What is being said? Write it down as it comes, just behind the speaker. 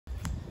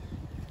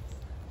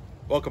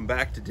Welcome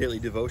back to Daily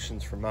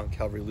Devotions from Mount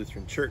Calvary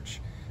Lutheran Church.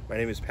 My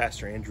name is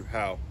Pastor Andrew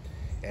Howe,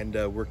 and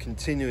we're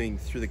continuing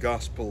through the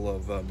Gospel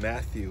of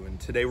Matthew, and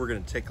today we're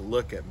going to take a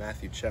look at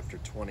Matthew chapter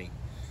 20.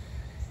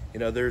 You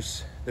know,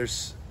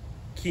 there's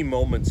key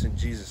moments in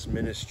Jesus'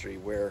 ministry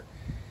where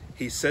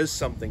he says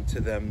something to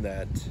them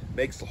that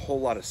makes a whole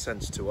lot of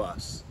sense to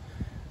us,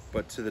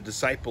 but to the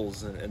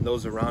disciples and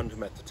those around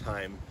him at the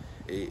time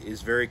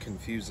is very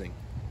confusing.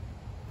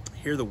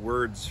 Hear the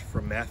words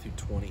from Matthew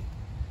 20.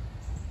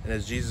 And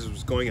as Jesus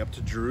was going up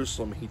to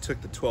Jerusalem, he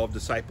took the 12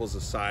 disciples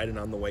aside, and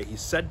on the way he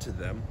said to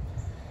them,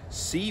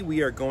 "See,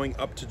 we are going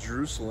up to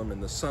Jerusalem,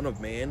 and the Son of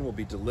Man will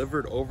be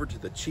delivered over to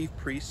the chief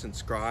priests and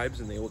scribes,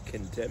 and they will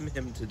condemn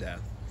him to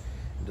death,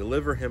 and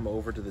deliver him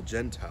over to the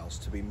Gentiles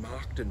to be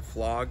mocked and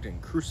flogged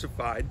and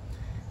crucified,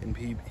 and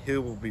he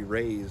will be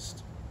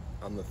raised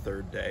on the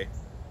third day."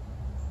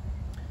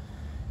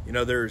 You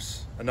know,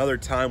 there's another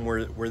time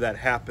where that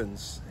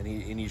happens, and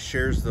he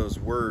shares those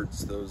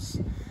words, those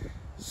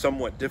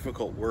somewhat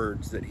difficult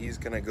words, that he's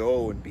going to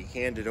go and be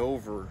handed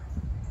over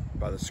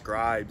by the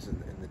scribes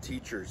and the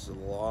teachers of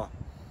the law,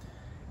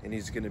 and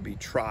he's going to be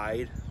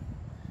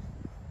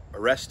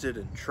arrested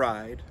and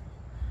tried,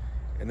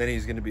 and then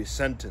he's going to be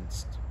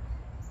sentenced.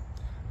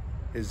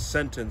 His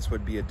sentence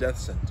would be a death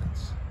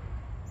sentence,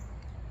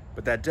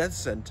 but that death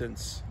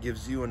sentence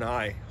gives you and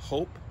I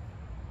hope,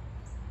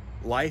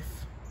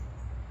 life,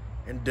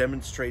 and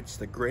demonstrates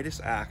the greatest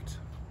act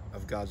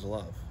of God's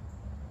love.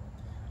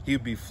 He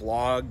would be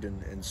flogged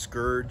and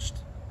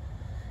scourged.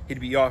 He'd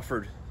be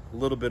offered a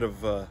little bit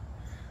of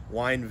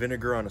wine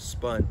vinegar on a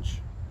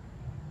sponge.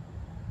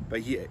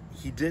 But he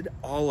did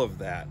all of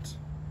that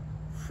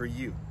for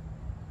you.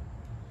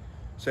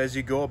 So as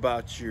you go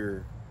about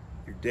your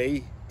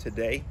day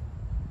today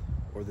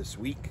or this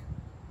week,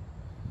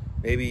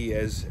 maybe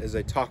as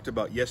I talked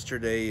about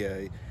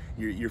yesterday,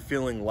 you're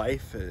feeling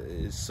life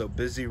is so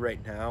busy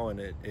right now, and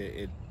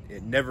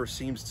it never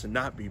seems to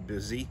not be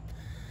busy.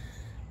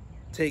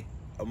 Take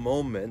a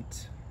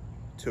moment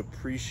to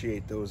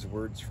appreciate those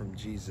words from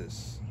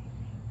Jesus,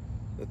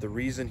 that the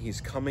reason he's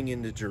coming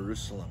into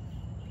Jerusalem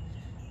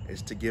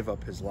is to give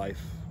up his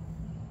life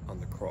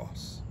on the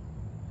cross.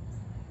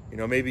 You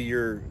know, maybe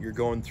you're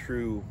going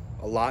through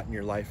a lot in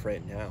your life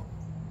right now.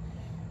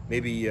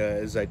 Maybe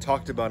as I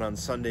talked about on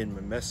Sunday in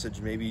my message,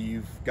 maybe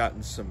you've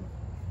gotten some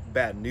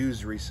bad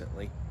news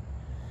recently.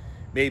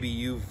 Maybe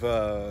you've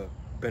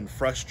been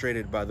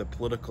frustrated by the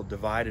political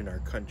divide in our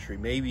country.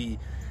 Maybe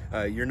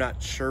you're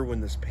not sure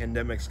when this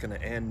pandemic's going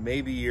to end.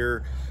 Maybe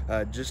you're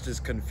just as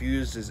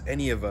confused as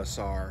any of us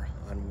are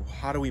on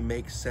how do we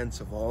make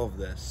sense of all of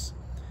this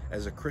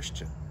as a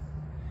Christian.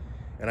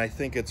 And I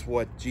think it's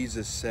what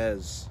Jesus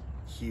says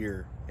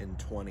here in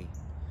 20.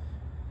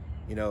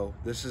 You know,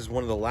 this is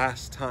one of the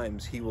last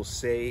times he will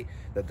say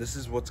that this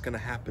is what's going to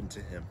happen to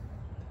him.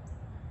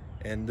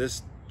 And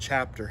this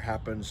chapter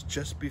happens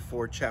just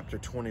before chapter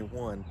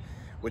 21,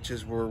 which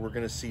is where we're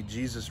going to see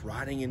Jesus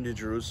riding into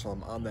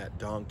Jerusalem on that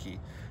donkey,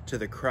 to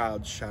the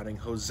crowd shouting,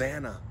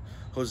 "Hosanna,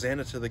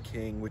 Hosanna to the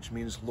King," which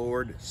means,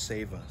 "Lord,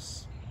 save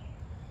us."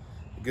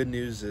 The good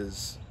news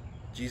is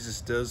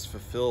Jesus does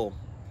fulfill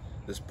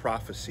this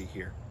prophecy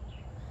here.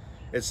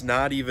 It's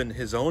not even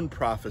his own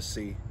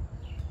prophecy,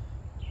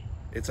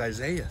 it's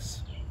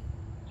Isaiah's,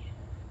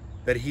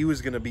 that he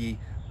was going to be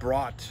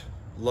brought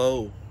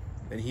low,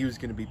 and he was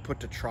going to be put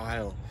to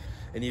trial,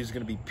 and he was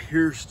going to be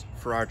pierced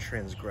for our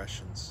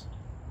transgressions.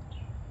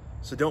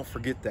 So don't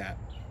forget that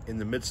in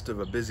the midst of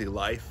a busy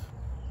life.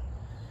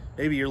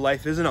 Maybe your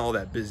life isn't all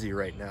that busy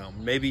right now.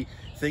 Maybe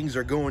things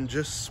are going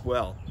just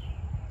swell.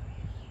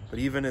 But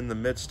even in the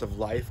midst of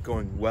life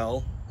going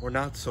well or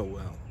not so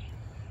well,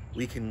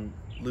 we can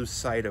lose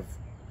sight of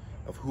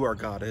who our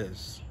God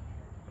is.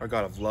 Our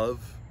God of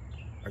love,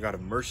 our God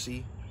of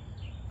mercy,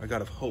 our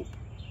God of hope.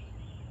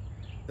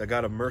 That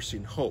God of mercy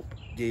and hope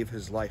gave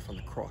his life on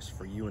the cross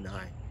for you and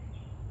I.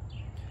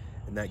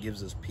 And that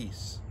gives us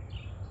peace.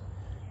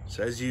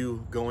 So as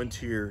you go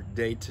into your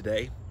day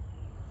today,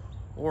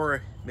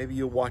 or maybe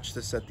you'll watch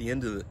this at the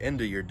end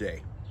of your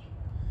day,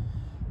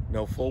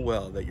 know full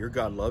well that your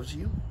God loves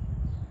you,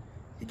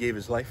 he gave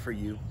his life for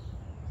you,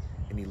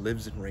 and he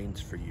lives and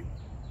reigns for you.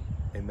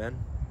 Amen?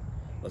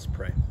 Let's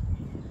pray.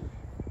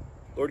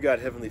 Lord God,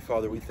 Heavenly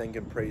Father, we thank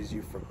and praise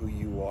you for who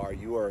you are.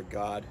 You are a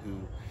God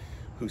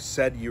who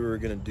said you were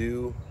going to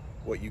do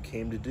what you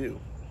came to do,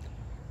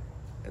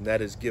 and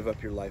that is give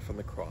up your life on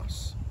the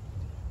cross.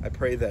 I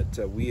pray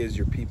that we as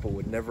your people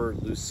would never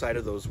lose sight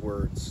of those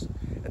words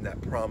and that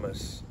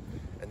promise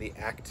and the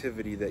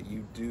activity that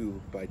you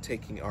do by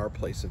taking our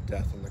place of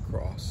death on the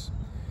cross.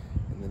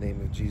 In the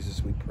name of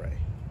Jesus we pray.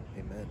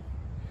 Amen.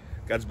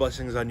 God's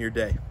blessings on your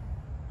day.